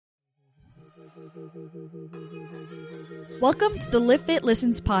Welcome to the Livfiit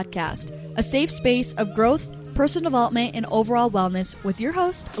Listens podcast, a safe space of growth, personal development, and overall wellness with your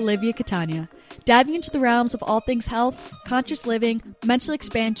host, Olivia Catania. Diving into the realms of all things health, conscious living, mental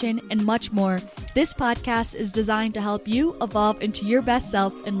expansion, and much more, this podcast is designed to help you evolve into your best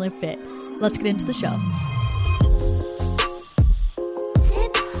self and live fit. Let's get into the show.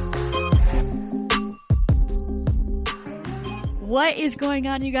 What is going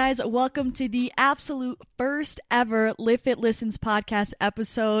on, you guys? Welcome to the absolute first ever Livfiit Listens podcast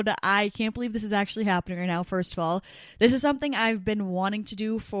episode. I can't believe this is actually happening right now, first of all. This is something I've been wanting to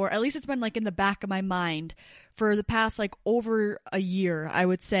do for, at least it's been like in the back of my mind for the past like over a year, I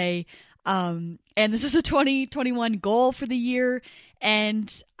would say. And this is a 2021 goal for the year.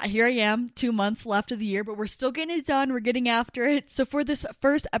 And here I am, 2 months left of the year, but we're still getting it done. We're getting after it. So for this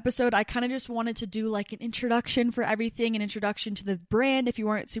first episode, I kind of just wanted to do like an introduction for everything, an introduction to the brand if you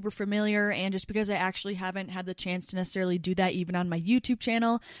weren't super familiar. And just because I actually haven't had the chance to necessarily do that even on my YouTube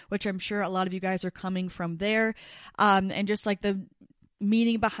channel, which I'm sure a lot of you guys are coming from there. And just like the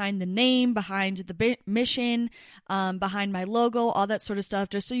meaning behind the name, behind the mission, behind my logo, all that sort of stuff,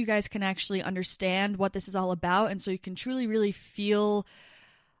 just so you guys can actually understand what this is all about, and so you can truly really feel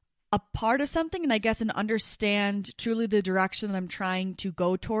a part of something, and I guess and understand truly the direction that I'm trying to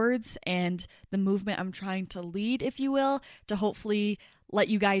go towards and the movement I'm trying to lead, if you will, to hopefully let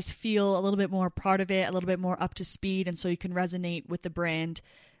you guys feel a little bit more part of it, a little bit more up to speed, and so you can resonate with the brand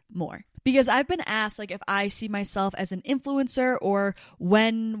more. Because I've been asked like if I see myself as an influencer or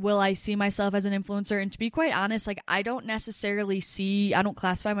when will I see myself as an influencer, and to be quite honest, like I don't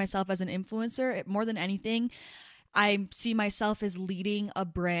classify myself as an influencer. More than anything, I see myself as leading a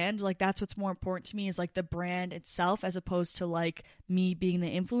brand. Like that's what's more important to me, is like the brand itself as opposed to like me being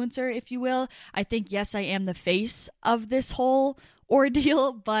the influencer, if you will. I think yes, I am the face of this whole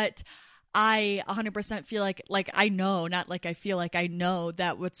ordeal, but I 100% feel like I know, not like I feel like I know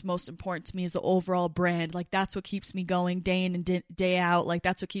that what's most important to me is the overall brand. Like that's what keeps me going day in and day out. Like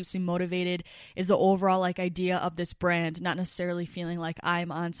that's what keeps me motivated, is the overall like idea of this brand, not necessarily feeling like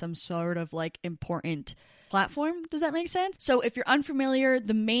I'm on some sort of like important platform. Does that make sense? So if you're unfamiliar,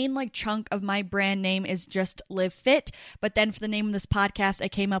 the main like chunk of my brand name is just Livfiit, but then for the name of this podcast, I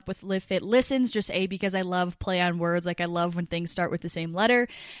came up with Livfiit Listens, just because I love play on words. Like I love when things start with the same letter,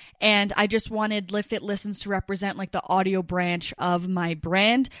 and I just wanted Livfiit Listens to represent like the audio branch of my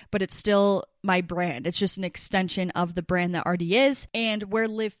brand, but it's still my brand. It's just an extension of the brand that already is. And where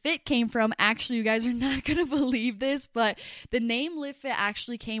Livfiit came from, actually, you guys are not going to believe this, but the name Livfiit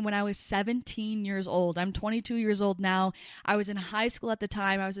actually came when I was 17 years old. I'm 22 years old now. I was in high school at the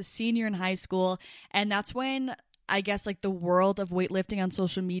time. I was a senior in high school. And that's when I guess like the world of weightlifting on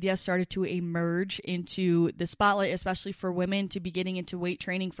social media started to emerge into the spotlight, especially for women to be getting into weight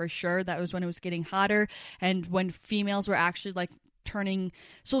training for sure. That was when it was getting hotter, and when females were actually like turning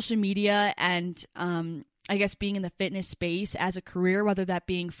social media and I guess being in the fitness space as a career, whether that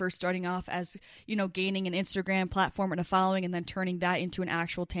being first starting off as, you know, gaining an Instagram platform and a following and then turning that into an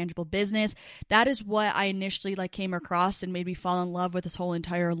actual tangible business. That is what I initially like came across and made me fall in love with this whole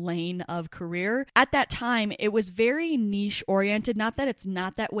entire lane of career. At that time, it was very niche oriented. Not that it's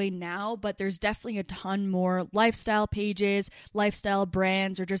not that way now, but there's definitely a ton more lifestyle pages, lifestyle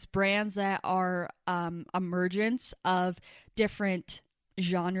brands, or just brands that are emergence of different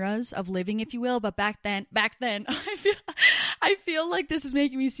genres of living, if you will. But back then I feel like this is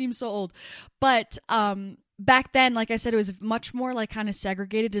making me seem so old, but back then, like I said, it was much more like kind of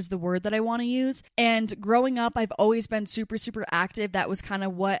segregated is the word that I want to use. And growing up, I've always been super, super active. That was kind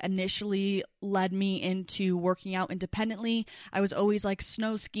of what initially led me into working out independently. I was always like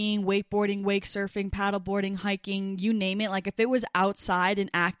snow skiing, wakeboarding, wake surfing, paddleboarding, hiking, you name it. Like if it was outside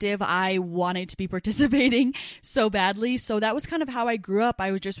and active, I wanted to be participating so badly. So that was kind of how I grew up. I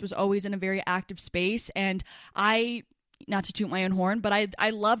was always in a very active space, and not to toot my own horn, but I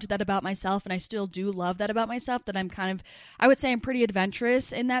loved that about myself, and I still do love that about myself, that I'm kind of, I would say I'm pretty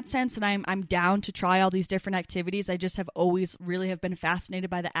adventurous in that sense, and I'm down to try all these different activities. I just have always really have been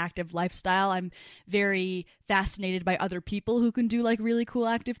fascinated by the active lifestyle. I'm very fascinated by other people who can do like really cool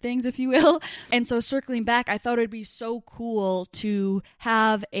active things, if you will. And so circling back, I thought it would be so cool to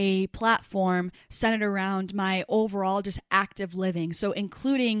have a platform centered around my overall just active living. So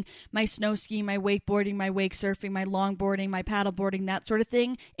including my snow skiing, my wakeboarding, my wake surfing, my longboarding, my paddleboarding, that sort of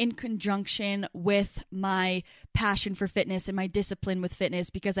thing, in conjunction with my passion for fitness and my discipline with fitness,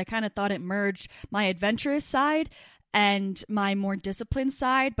 because I kind of thought it merged my adventurous side and my more disciplined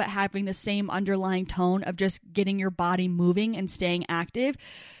side, but having the same underlying tone of just getting your body moving and staying active.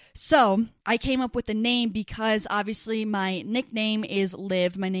 So I came up with the name because obviously my nickname is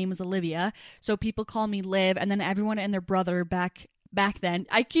Liv. My name is Olivia. So people call me Liv, and then everyone and their brother back then.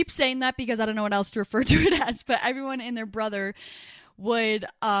 I keep saying that because I don't know what else to refer to it as, but everyone and their brother would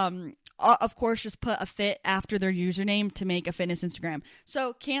of course just put a fit after their username to make a fitness Instagram.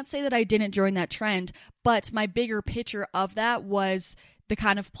 So can't say that I didn't join that trend, but my bigger picture of that was the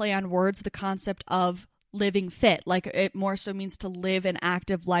kind of play on words, the concept of living fit. Like, it more so means to live an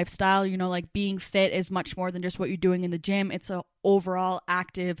active lifestyle. You know, like, being fit is much more than just what you're doing in the gym. It's a overall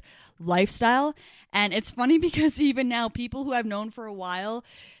active lifestyle. And it's funny because even now, people who I've known for a while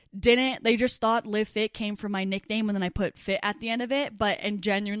they just thought Livfiit came from my nickname, and then I put fit at the end of it. But in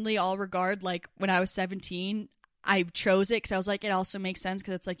genuinely all regard, like, when I was 17, I chose it because I was like, it also makes sense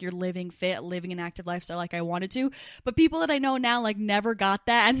because it's like you're living fit, living an active lifestyle like I wanted to. But people that I know now like never got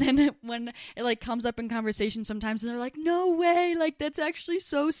that. And then when it like comes up in conversation sometimes, and they're like, no way, like that's actually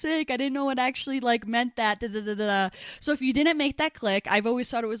so sick. I didn't know it actually like meant that. Da, da, da, da, da. So if you didn't make that click, I've always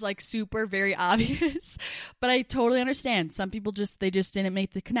thought it was like super very obvious, but I totally understand. Some people they just didn't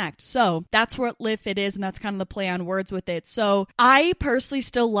make the connect. So that's what Livfiit is, and that's kind of the play on words with it. So I personally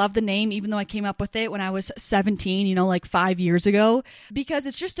still love the name, even though I came up with it when I was 17. You know, like 5 years ago, because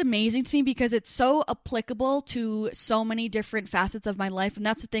it's just amazing to me because it's so applicable to so many different facets of my life. And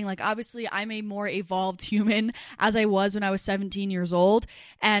that's the thing, like, obviously I'm a more evolved human as I was when I was 17 years old.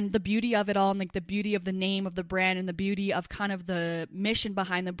 And the beauty of it all, and like the beauty of the name of the brand, and the beauty of kind of the mission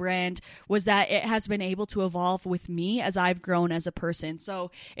behind the brand, was that it has been able to evolve with me as I've grown as a person.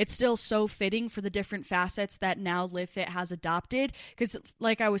 So it's still so fitting for the different facets that now Livfiit has adopted. Because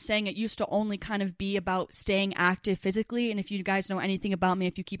like I was saying, it used to only kind of be about staying active physically. And if you guys know anything about me,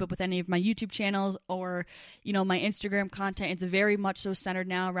 if you keep up with any of my YouTube channels or, you know, my Instagram content, it's very much so centered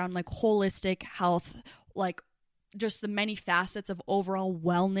now around like holistic health, like just the many facets of overall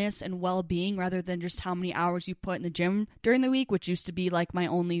wellness and well-being, rather than just how many hours you put in the gym during the week, which used to be like my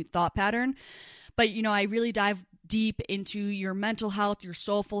only thought pattern. But, you know, I really dive deep into your mental health, your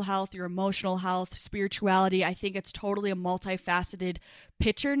soulful health, your emotional health, spirituality. I think it's totally a multifaceted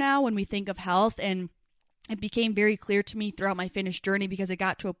picture now when we think of health. And it became very clear to me throughout my fitness journey, because it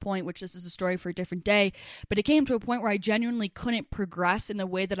got to a point, which this is a story for a different day, but it came to a point where I genuinely couldn't progress in the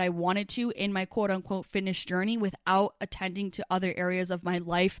way that I wanted to in my quote unquote fitness journey without attending to other areas of my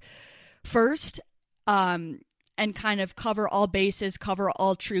life first. And kind of cover all bases, cover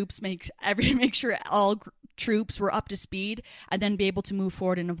all troops, make sure all troops were up to speed, and then be able to move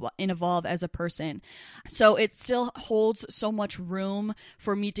forward and evolve as a person. So it still holds so much room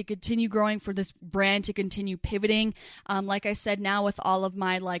for me to continue growing, for this brand to continue pivoting. Like I said, now with all of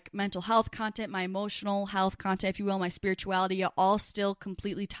my like mental health content, my emotional health content, if you will, my spirituality, it all still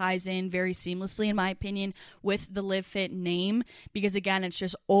completely ties in very seamlessly, in my opinion, with the Livfiit name, because again, it's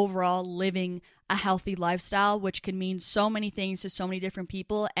just overall living a healthy lifestyle, which can mean so many things to so many different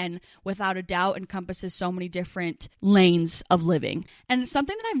people, and without a doubt encompasses so many different lanes of living. And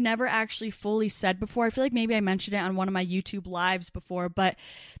something that I've never actually fully said before, I feel like maybe I mentioned it on one of my YouTube lives before, but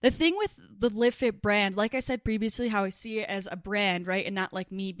the thing with the Livfiit brand, like I said previously, how I see it as a brand, right, and not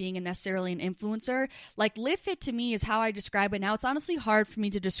like me being necessarily an influencer, like Livfiit to me is how I describe it now. It's honestly hard for me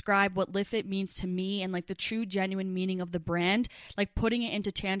to describe what Livfiit means to me and like the true genuine meaning of the brand, like putting it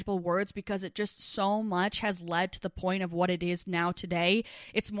into tangible words, because it just so much has led to the point of what it is now today.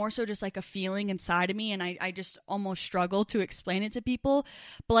 It's more so just like a feeling inside of me, and I just almost struggle to explain it to people.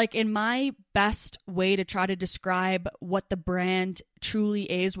 But like, in my best way to try to describe what the brand truly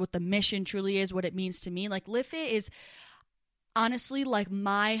is, what the mission truly is, what it means to me, like Livfiit is honestly like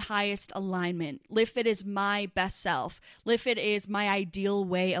my highest alignment. Livfiit is my best self. Livfiit is my ideal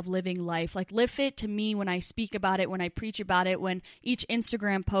way of living life. Like Livfiit to me, when I speak about it, when I preach about it, when each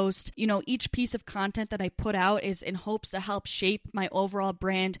Instagram post, you know, each piece of content that I put out is in hopes to help shape my overall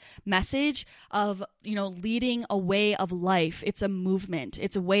brand message of, you know, leading a way of life. It's a movement.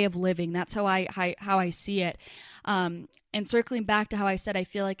 It's a way of living. That's how I see it. And circling back to how I said, I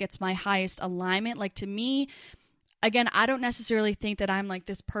feel like it's my highest alignment. Like to me, again, I don't necessarily think that I'm like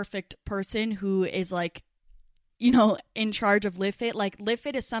this perfect person who is like, you know, in charge of Livfiit. Like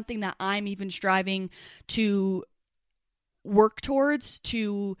Livfiit is something that I'm even striving to work towards,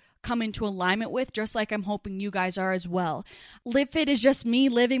 to come into alignment with, just like I'm hoping you guys are as well. Livfiit is just me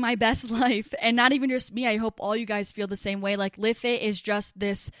living my best life, and not even just me. I hope all you guys feel the same way. Like Livfiit is just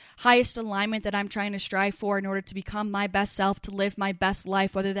this highest alignment that I'm trying to strive for in order to become my best self, to live my best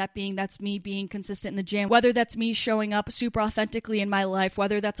life, whether that's me being consistent in the gym, whether that's me showing up super authentically in my life,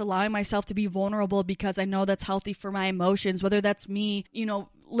 whether that's allowing myself to be vulnerable because I know that's healthy for my emotions, whether that's me, you know,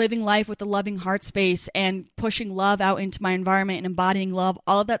 living life with a loving heart space and pushing love out into my environment and embodying love,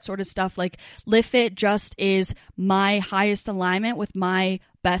 all of that sort of stuff. Like Livfiit just is my highest alignment with my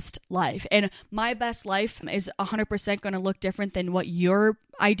best life. And my best life is 100% going to look different than what your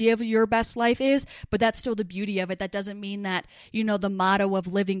idea of your best life is, but that's still the beauty of it. That doesn't mean that, you know, the motto of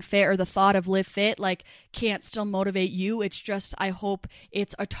living fit or the thought of live fit like can't still motivate you. It's just, I hope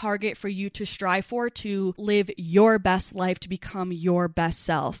it's a target for you to strive for, to live your best life, to become your best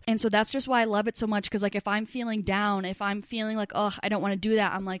self. And so that's just why I love it so much, because like if I'm feeling down, if I'm feeling like, oh, I don't want to do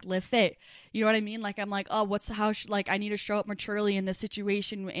that, I'm like, live fit. You know what I mean? Like I'm like, oh, like I need to show up maturely in this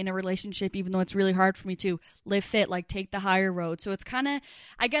situation in a relationship, even though it's really hard for me to live fit, like take the higher road. So it's kind of,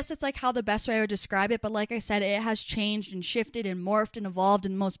 I guess it's like how the best way I would describe it. But like I said, it has changed and shifted and morphed and evolved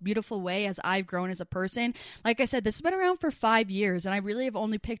in the most beautiful way as I've grown as a person. Like I said, this has been around for 5 years, and I really have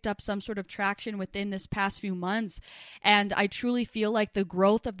only picked up some sort of traction within this past few months. And I truly feel like the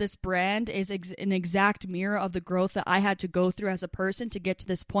growth of this brand is an exact mirror of the growth that I had to go through as a person to get to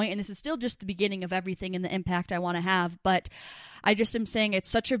this point. And this is still just the beginning of everything and the impact I want to have. But I just am saying it's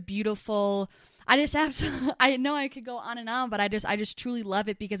such a beautiful, I know I could go on and on, but I just truly love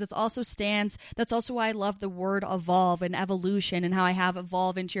it, because it's also that's also why I love the word evolve and evolution, and how I have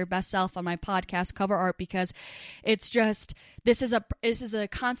evolve into your best self on my podcast cover art, because it's just, this is a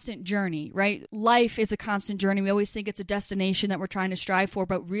constant journey, right? Life is a constant journey. We always think it's a destination that we're trying to strive for,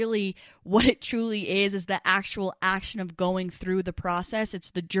 but really what it truly is the actual action of going through the process.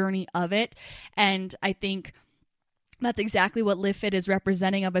 It's the journey of it. And I think that's exactly what Livfiit is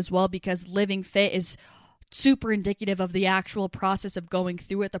representing of as well, because living fit is super indicative of the actual process of going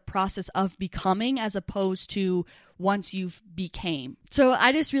through it, the process of becoming, as opposed to once you've became. So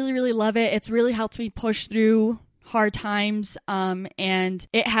I just really, really love it. It's really helped me push through hard times, and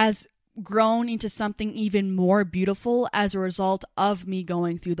it has grown into something even more beautiful as a result of me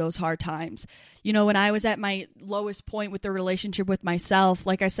going through those hard times. You know, when I was at my lowest point with the relationship with myself,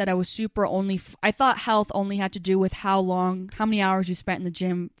 like I said, I was I thought health only had to do with how many hours you spent in the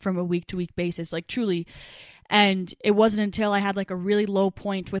gym from a week to week basis, like truly. And it wasn't until I had like a really low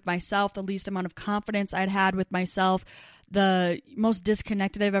point with myself, the least amount of confidence I'd had with myself, the most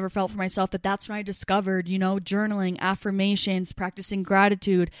disconnected I've ever felt for myself, that's when I discovered, you know, journaling, affirmations, practicing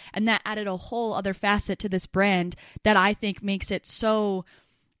gratitude. And that added a whole other facet to this brand that I think makes it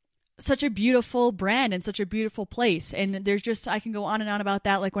such a beautiful brand and such a beautiful place. And there's just, I can go on and on about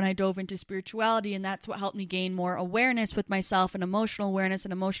that, like when I dove into spirituality, and that's what helped me gain more awareness with myself and emotional awareness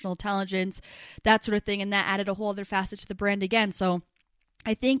and emotional intelligence, that sort of thing. And that added a whole other facet to the brand again. So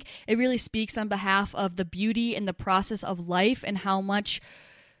I think it really speaks on behalf of the beauty and the process of life, and how much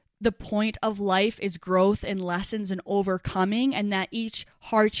the point of life is growth and lessons and overcoming, and that each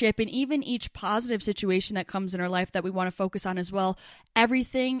hardship and even each positive situation that comes in our life that we want to focus on as well,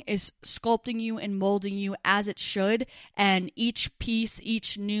 everything is sculpting you and molding you as it should. And each piece,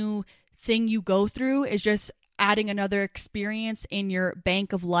 each new thing you go through is just adding another experience in your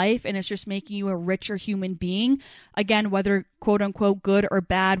bank of life, and it's just making you a richer human being. Again, whether quote unquote good or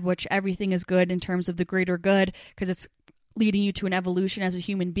bad, which everything is good in terms of the greater good, because it's leading you to an evolution as a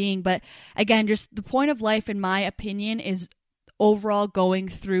human being. But again, just the point of life, in my opinion, is overall going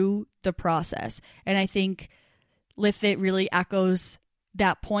through the process. And I think Livfiit really echoes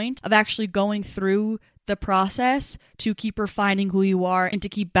that point of actually going through the process to keep refining who you are and to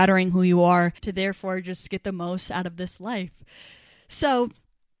keep bettering who you are, to therefore just get the most out of this life. So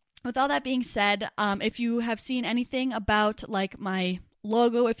with all that being said, if you have seen anything about like my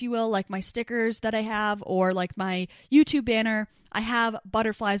logo, if you will, like my stickers that I have, or like my YouTube banner, I have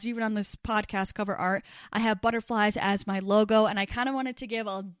butterflies. Even on this podcast cover art, I have butterflies as my logo. And I kind of wanted to give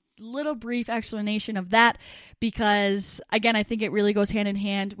a little brief explanation of that, because again, I think it really goes hand in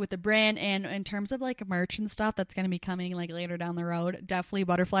hand with the brand. And in terms of like merch and stuff that's going to be coming like later down the road, definitely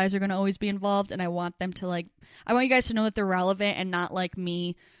butterflies are going to always be involved. And I want them to I want you guys to know that they're relevant, and not like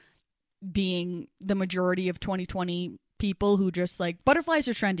me being the majority of 2020 people who just like, butterflies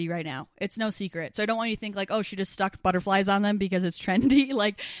are trendy right now. It's no secret. So I don't want you to think like, oh, she just stuck butterflies on them because it's trendy.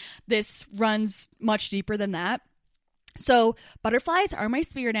 Like, this runs much deeper than that. So butterflies are my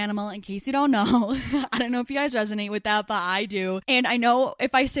spirit animal, in case you don't know. I don't know if you guys resonate with that, but I do. And I know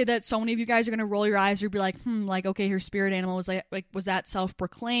if I say that, so many of you guys are going to roll your eyes or be like, like, okay, her spirit animal was like, was that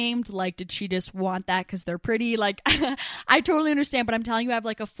self-proclaimed? Like, did she just want that because they're pretty? Like, I totally understand, but I'm telling you, I have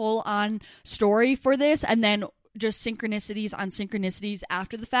like a full-on story for this, and then just synchronicities on synchronicities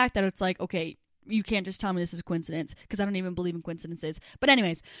after the fact, that it's like, okay, you can't just tell me this is a coincidence, because I don't even believe in coincidences. But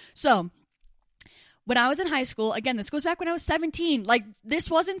anyways, so when I was in high school, again, this goes back when I was 17. Like, this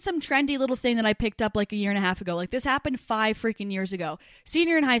wasn't some trendy little thing that I picked up like a year and a half ago. Like, this happened 5 freaking years ago.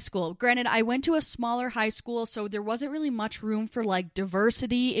 Senior in high school. Granted, I went to a smaller high school, so there wasn't really much room for like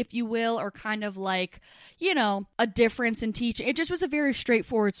diversity, if you will, or kind of like, you know, a difference in teaching. It just was a very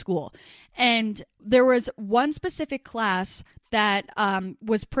straightforward school. And there was one specific class that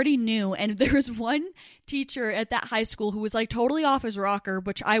was pretty new, and there was one teacher at that high school who was like totally off his rocker,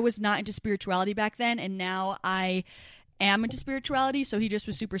 which I was not into spirituality back then, and now I am into spirituality, so he just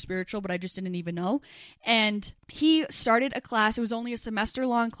was super spiritual, but I just didn't even know. And he started a class. It was only a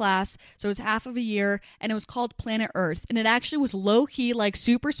semester-long class, so it was half of a year, and it was called Planet Earth. And it actually was low-key, like,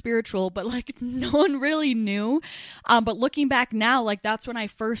 super spiritual, but, like, no one really knew. But looking back now, like, that's when I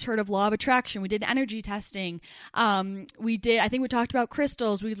first heard of Law of Attraction. We did energy testing. I think we talked about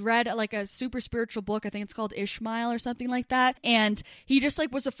crystals. We read, like, a super spiritual book. I think it's called Ishmael or something like that. And he just,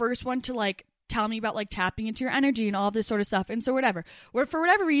 like, was the first one to, like, tell me about like tapping into your energy and all this sort of stuff. And so for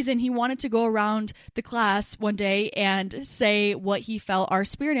whatever reason, he wanted to go around the class one day and say what he felt our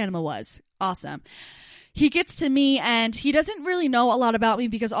spirit animal was. Awesome. He gets to me and he doesn't really know a lot about me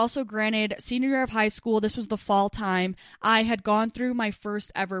because also, granted, senior year of high school, this was the fall time. I had gone through my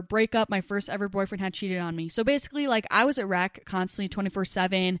first ever breakup. My first ever boyfriend had cheated on me. So basically, like, I was a wreck constantly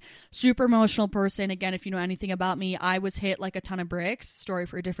 24/7, super emotional person. Again, if you know anything about me, I was hit like a ton of bricks. Story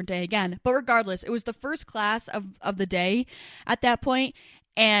for a different day again. But regardless, it was the first class of the day at that point.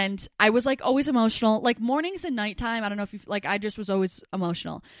 And I was like always emotional, like mornings and nighttime. I don't know if you like, I just was always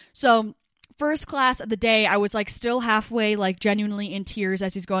emotional. So first class of the day, I was like still halfway, like genuinely in tears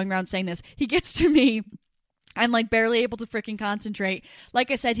as he's going around saying this. He gets to me. I'm like barely able to freaking concentrate.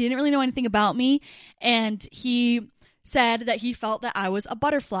 Like I said, he didn't really know anything about me. And he said that he felt that I was a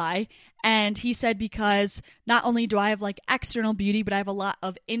butterfly. And he said, because not only do I have like external beauty, but I have a lot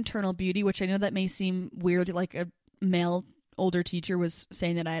of internal beauty, which I know that may seem weird, like a male older teacher was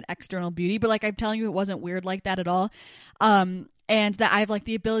saying that I had external beauty, but like I'm telling you, it wasn't weird like that at all. And that I have like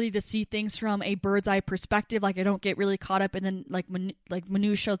the ability to see things from a bird's eye perspective. Like I don't get really caught up in the like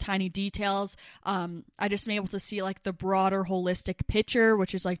minutiae, tiny details. I just am able to see like the broader holistic picture,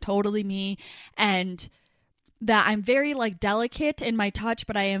 which is like totally me. And that I'm very like delicate in my touch,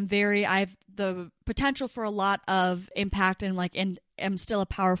 but I have the potential for a lot of impact and am still a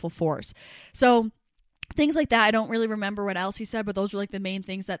powerful force. So things like that. I don't really remember what else he said, but those were like the main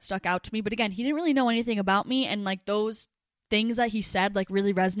things that stuck out to me. But again, he didn't really know anything about me, and like those things that he said like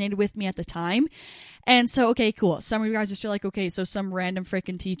really resonated with me at the time. And so, okay, cool. Some of you guys are still like, okay, so some random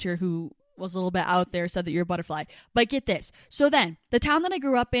freaking teacher who was a little bit out there said that you're a butterfly. But get this. So then, the town that I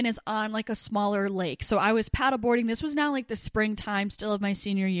grew up in is on like a smaller lake. So I was paddleboarding. This was now like the springtime still of my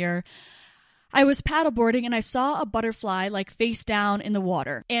senior year. I was paddleboarding and I saw a butterfly like face down in the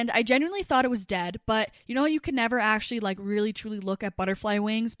water, and I genuinely thought it was dead. But you know, you can never actually like really truly look at butterfly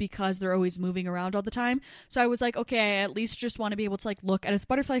wings because they're always moving around all the time. So I was like, okay, I at least just want to be able to like look at its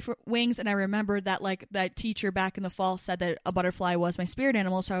butterfly wings. And I remembered that like that teacher back in the fall said that a butterfly was my spirit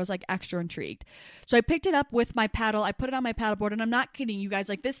animal. So I was like extra intrigued. So I picked it up with my paddle. I put it on my paddleboard, and I'm not kidding you guys.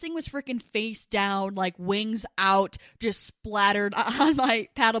 Like this thing was freaking face down, like wings out, just splattered on my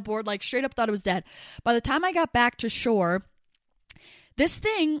paddleboard. Like straight up thought it was dead. By the time I got back to shore, this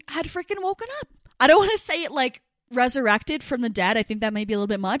thing had freaking woken up. I don't want to say it like resurrected from the dead. I think that may be a little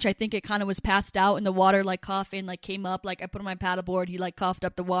bit much. I think it kind of was passed out in the water, like coughing, like came up, like I put on my paddleboard, he like coughed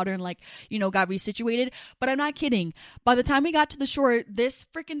up the water and like, you know, got resituated. But I'm not kidding. By the time we got to the shore, this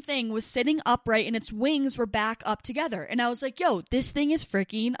freaking thing was sitting upright and its wings were back up together. And I was like, yo, this thing is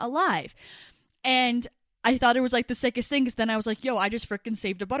freaking alive. And I thought it was like the sickest thing, because then I was like, yo, I just freaking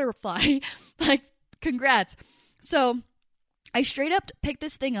saved a butterfly. Like, congrats. So I straight up picked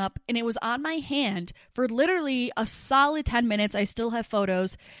this thing up, and it was on my hand for literally a solid 10 minutes. I still have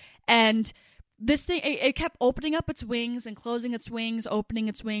photos. And this thing, it kept opening up its wings and closing its wings, opening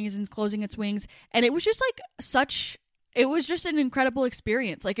its wings and closing its wings. And it was just like it was just an incredible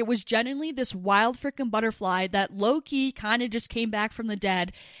experience. Like, it was genuinely this wild freaking butterfly that low-key kind of just came back from the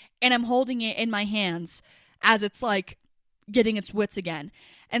dead, and I'm holding it in my hands as it's like getting its wits again.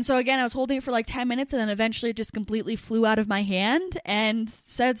 And so again, I was holding it for like 10 minutes, and then eventually it just completely flew out of my hand and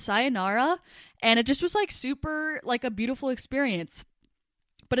said sayonara. And it just was like super, like a beautiful experience.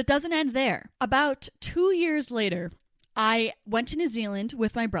 But it doesn't end there. About 2 years later, I went to New Zealand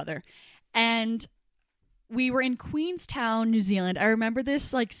with my brother, and we were in Queenstown, New Zealand. I remember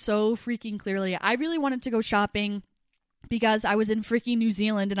this like so freaking clearly. I really wanted to go shopping. because I was in freaking New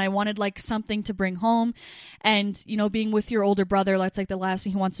Zealand and I wanted like something to bring home. And, you know, being with your older brother, that's like the last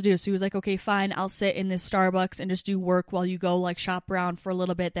thing he wants to do. So he was like, okay, fine, I'll sit in this Starbucks and just do work while you go like shop around for a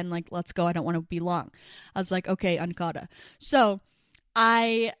little bit. Then like, let's go. I don't want to be long. I was like, okay, Ankara. So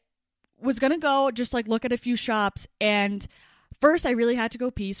I was going to go just like look at a few shops, and first, I really had to go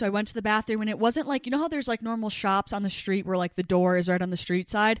pee, so I went to the bathroom, and it wasn't like, you know how there's like normal shops on the street where like the door is right on the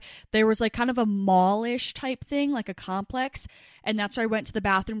street side? There was like kind of a mall-ish type thing, like a complex, and that's where I went to the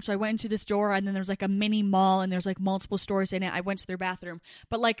bathroom. So I went into this door, and then there's like a mini mall, and there's like multiple stores in it. I went to their bathroom.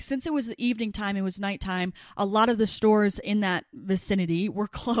 But like, since it was the evening time, it was nighttime, a lot of the stores in that vicinity were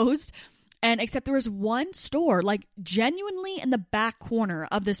closed. And except there was one store, like genuinely in the back corner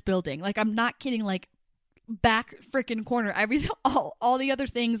of this building. Like, I'm not kidding, like back freaking corner. Everything, all the other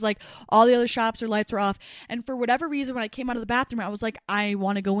things, like all the other shops or lights were off. And for whatever reason, when I came out of the bathroom, I was like, I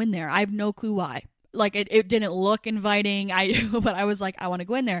want to go in there. I have no clue why. Like, it didn't look inviting. But I was like, I want to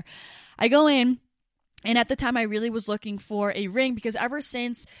go in there. I go in. And at the time, I really was looking for a ring, because ever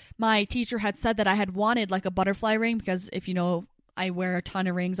since my teacher had said that I had wanted like a butterfly ring, because if you know, I wear a ton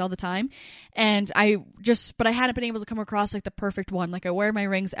of rings all the time, but I hadn't been able to come across like the perfect one. Like, I wear my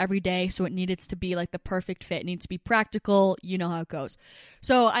rings every day, so it needed to be like the perfect fit. It needs to be practical. You know how it goes.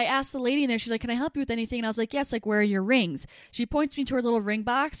 So I asked the lady in there, she's like, can I help you with anything? And I was like, yes, like, where are your rings? She points me to her little ring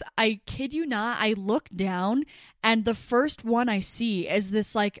box. I kid you not, I look down, and the first one I see is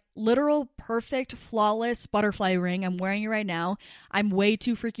this like literal perfect, flawless butterfly ring. I'm wearing it right now. I'm way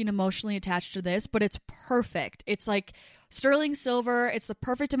too freaking emotionally attached to this, but it's perfect. It's like sterling silver. It's the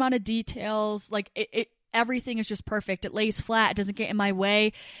perfect amount of details. Like, it everything is just perfect. It lays flat. It doesn't get in my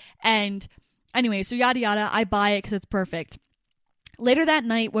way. And anyway, so yada yada. I buy it because it's perfect. Later that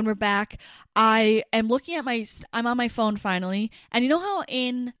night, when we're back, I am looking at I'm on my phone finally. And you know how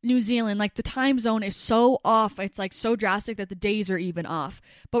in New Zealand, like, the time zone is so off. It's like so drastic that the days are even off.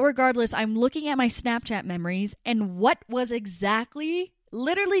 But regardless, I'm looking at my Snapchat memories, and what was exactly,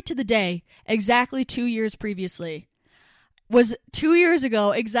 literally to the day, exactly 2 years previously, was 2 years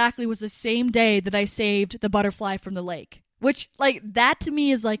ago exactly, was the same day that I saved the butterfly from the lake. Which, like, that to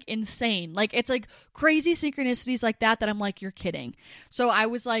me is like insane. Like, it's like crazy synchronicities like that I'm like, you're kidding. So I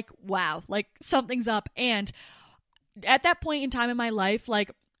was like, wow, like, something's up. And at that point in time in my life, like,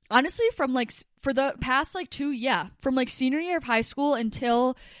 honestly, from like, for the past like from like senior year of high school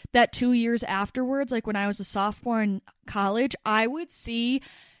until that 2 years afterwards, like when I was a sophomore in college, I would see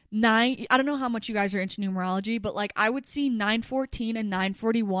I don't know how much you guys are into numerology, but like, I would see 9:14 and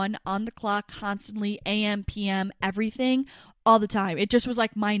 9:41 on the clock constantly, AM, PM, everything, all the time. It just was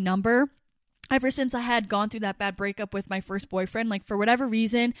like my number. Ever since I had gone through that bad breakup with my first boyfriend, like, for whatever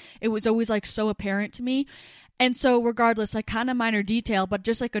reason, it was always like so apparent to me. And so regardless, like, kind of minor detail, but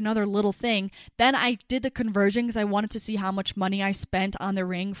just like another little thing. Then I did the conversion because I wanted to see how much money I spent on the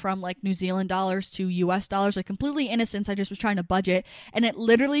ring from like New Zealand dollars to US dollars, like completely innocent. I just was trying to budget. And it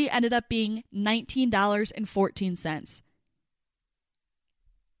literally ended up being $19.14.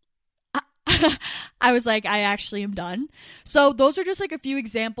 I was like, I actually am done. So those are just like a few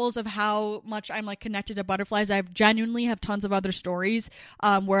examples of how much I'm like connected to butterflies. I genuinely have tons of other stories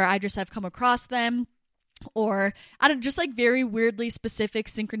where I just have come across them, or I don't, just like very weirdly specific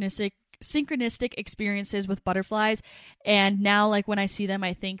synchronistic experiences with butterflies. And now, like, when I see them,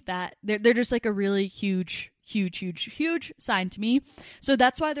 I think that they're just like a really huge sign to me. So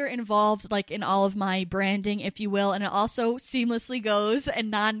that's why they're involved like in all of my branding, if you will. And it also seamlessly goes and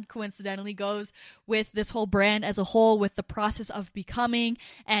non-coincidentally goes with this whole brand as a whole, with the process of becoming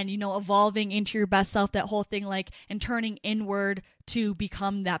and, you know, evolving into your best self, that whole thing, like, and turning inward to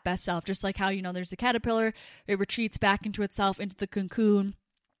become that best self. Just like how, you know, there's a caterpillar, it retreats back into itself, into the cocoon,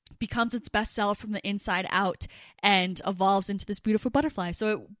 becomes its best self from the inside out, and evolves into this beautiful butterfly. So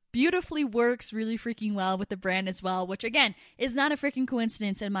it beautifully works really freaking well with the brand as well, which again is not a freaking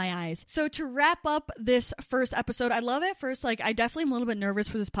coincidence in my eyes. So to wrap up this first episode, I love at first, like, I definitely am a little bit nervous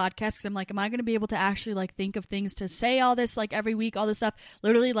for this podcast because I'm like, am I going to be able to actually like think of things to say all this like every week, all this stuff?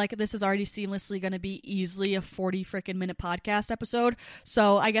 Literally, like, this is already seamlessly going to be easily a 40 freaking minute podcast episode.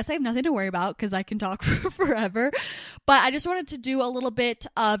 So I guess I have nothing to worry about because I can talk for forever. But I just wanted to do a little bit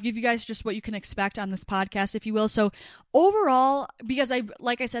of give you guys just what you can expect on this podcast, if you will. So overall, because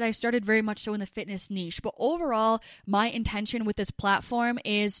like I said, said, I started very much so in the fitness niche, but overall, my intention with this platform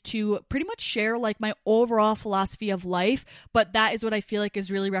is to pretty much share like my overall philosophy of life, but that is what I feel like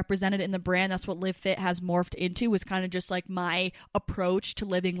is really represented in the brand. That's what Livfiit has morphed into, was kind of just like my approach to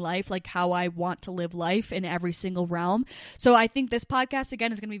living life, like how I want to live life in every single realm. So I think this podcast,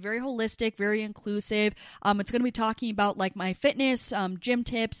 again, is going to be very holistic, very inclusive. It's going to be talking about like my fitness, gym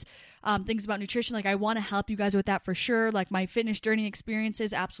tips, things about nutrition. Like I want to help you guys with that for sure. Like my fitness journey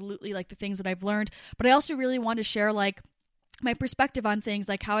experiences, absolutely, like the things that I've learned. But I also really want to share like my perspective on things,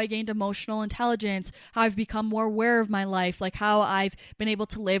 like how I gained emotional intelligence, how I've become more aware of my life, like how I've been able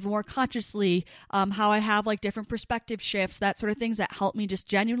to live more consciously, how I have like different perspective shifts, that sort of things that help me just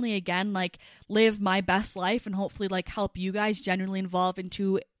genuinely, again, like live my best life and hopefully like help you guys genuinely evolve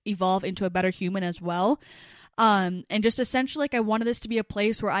into a better human as well. And just essentially, like, I wanted this to be a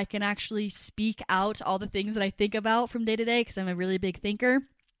place where I can actually speak out all the things that I think about from day to day, because I'm a really big thinker,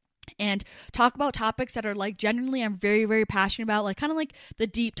 and talk about topics that are like genuinely I'm very, very passionate about, like kind of like the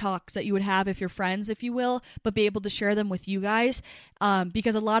deep talks that you would have if you're friends, if you will, but be able to share them with you guys,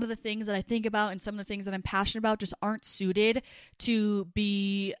 because a lot of the things that I think about and some of the things that I'm passionate about just aren't suited to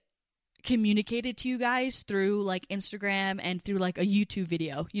be communicated to you guys through like Instagram and through like a YouTube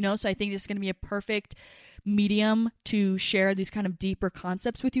video, you know? So I think this is going to be a perfect medium to share these kind of deeper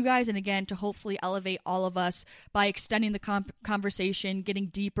concepts with you guys, and again, to hopefully elevate all of us by extending the conversation, getting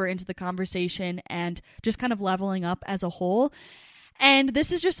deeper into the conversation, and just kind of leveling up as a whole. And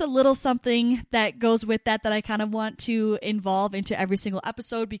this is just a little something that goes with that I kind of want to involve into every single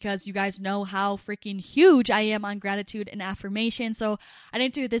episode, because you guys know how freaking huge I am on gratitude and affirmation. So I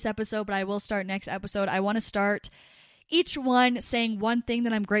didn't do it this episode, but I will start next episode. I want to start each one saying one thing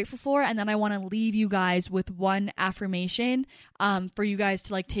that I'm grateful for, and then I want to leave you guys with one affirmation for you guys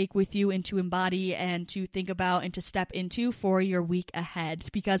to like take with you and to embody and to think about and to step into for your week ahead.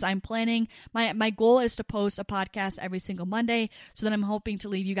 Because I'm planning, my goal is to post a podcast every single Monday, so then I'm hoping to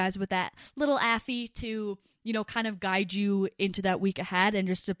leave you guys with that little affy to, you know, kind of guide you into that week ahead and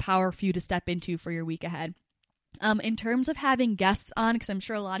just a power for you to step into for your week ahead. In terms of having guests on, because I'm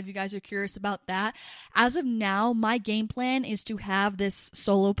sure a lot of you guys are curious about that, as of now, my game plan is to have this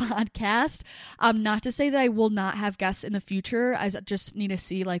solo podcast. Not to say that I will not have guests in the future. I just need to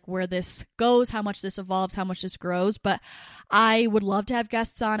see like where this goes, how much this evolves, how much this grows. But I would love to have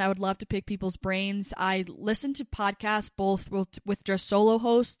guests on. I would love to pick people's brains. I listen to podcasts both with just solo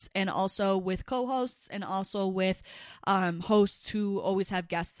hosts and also with co-hosts and also with hosts who always have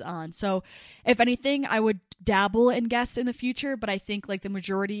guests on. So if anything, I would dabble in guests in the future, but I think like the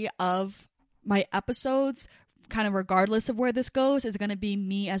majority of my episodes, kind of regardless of where this goes, is going to be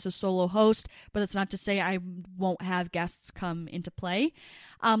me as a solo host. But that's not to say I won't have guests come into play.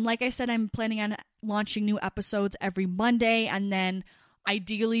 Like I said, I'm planning on launching new episodes every Monday, and then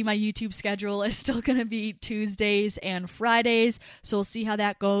ideally my YouTube schedule is still going to be Tuesdays and Fridays, so we'll see how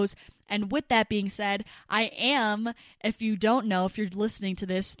that goes. And with that being said, I am, if you don't know, if you're listening to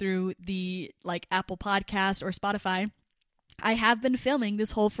this through the like Apple Podcast or Spotify, I have been filming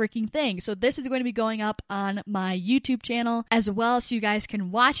this whole freaking thing. So this is going to be going up on my YouTube channel as well, so you guys can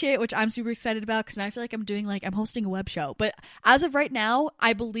watch it, which I'm super excited about, because now I feel like I'm hosting a web show. But as of right now,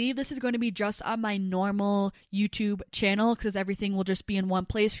 I believe this is going to be just on my normal YouTube channel, because everything will just be in one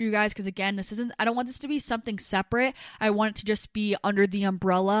place for you guys. Because again, I don't want this to be something separate. I want it to just be under the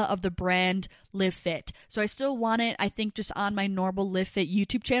umbrella of the brand Livfiit. So I still want it, I think, just on my normal Livfiit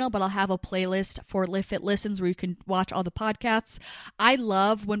YouTube channel, but I'll have a playlist for Livfiit Listens where you can watch all the podcasts. I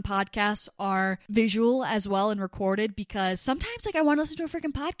love when podcasts are visual as well and recorded, because sometimes like I want to listen to a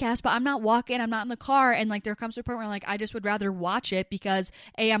freaking podcast, but I'm not walking, I'm not in the car, and like there comes to a point where like I just would rather watch it, because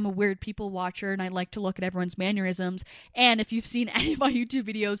I'm a weird people watcher and I like to look at everyone's mannerisms. And if you've seen any of my YouTube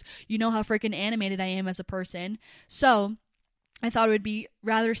videos, you know how freaking animated I am as a person. So I thought it would be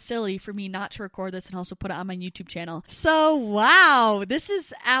rather silly for me not to record this and also put it on my YouTube channel. So, wow, this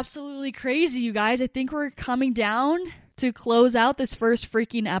is absolutely crazy, you guys. I think we're coming down to close out this first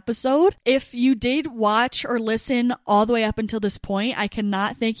freaking episode. If you did watch or listen all the way up until this point, I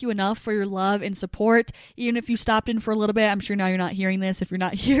cannot thank you enough for your love and support. Even if you stopped in for a little bit, I'm sure now you're not hearing this if you're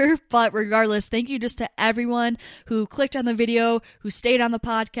not here, but regardless, thank you just to everyone who clicked on the video, who stayed on the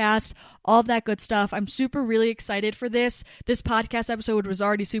podcast, all of that good stuff. I'm super really excited for this. This podcast episode was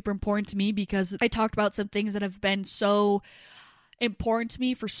already super important to me, because I talked about some things that have been so important to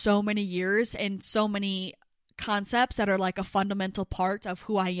me for so many years, and so many concepts that are like a fundamental part of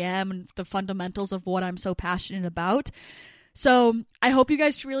who I am and the fundamentals of what I'm so passionate about. So I hope you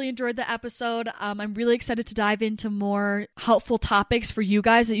guys really enjoyed the episode. I'm really excited to dive into more helpful topics for you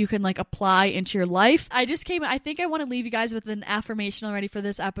guys that you can like apply into your life. I think I want to leave you guys with an affirmation already for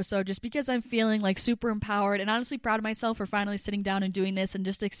this episode, just because I'm feeling like super empowered and honestly proud of myself for finally sitting down and doing this, and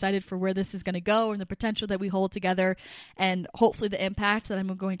just excited for where this is going to go and the potential that we hold together, and hopefully the impact that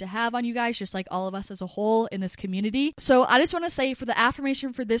I'm going to have on you guys, just like all of us as a whole in this community. So I just want to say, for the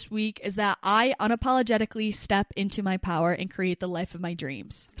affirmation for this week is that I unapologetically step into my power and create the life of my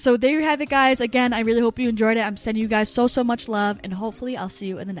dreams. So there you have it, guys. Again, I really hope you enjoyed it. I'm sending you guys so much love, and hopefully I'll see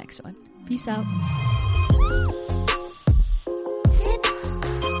you in the next one. Peace out.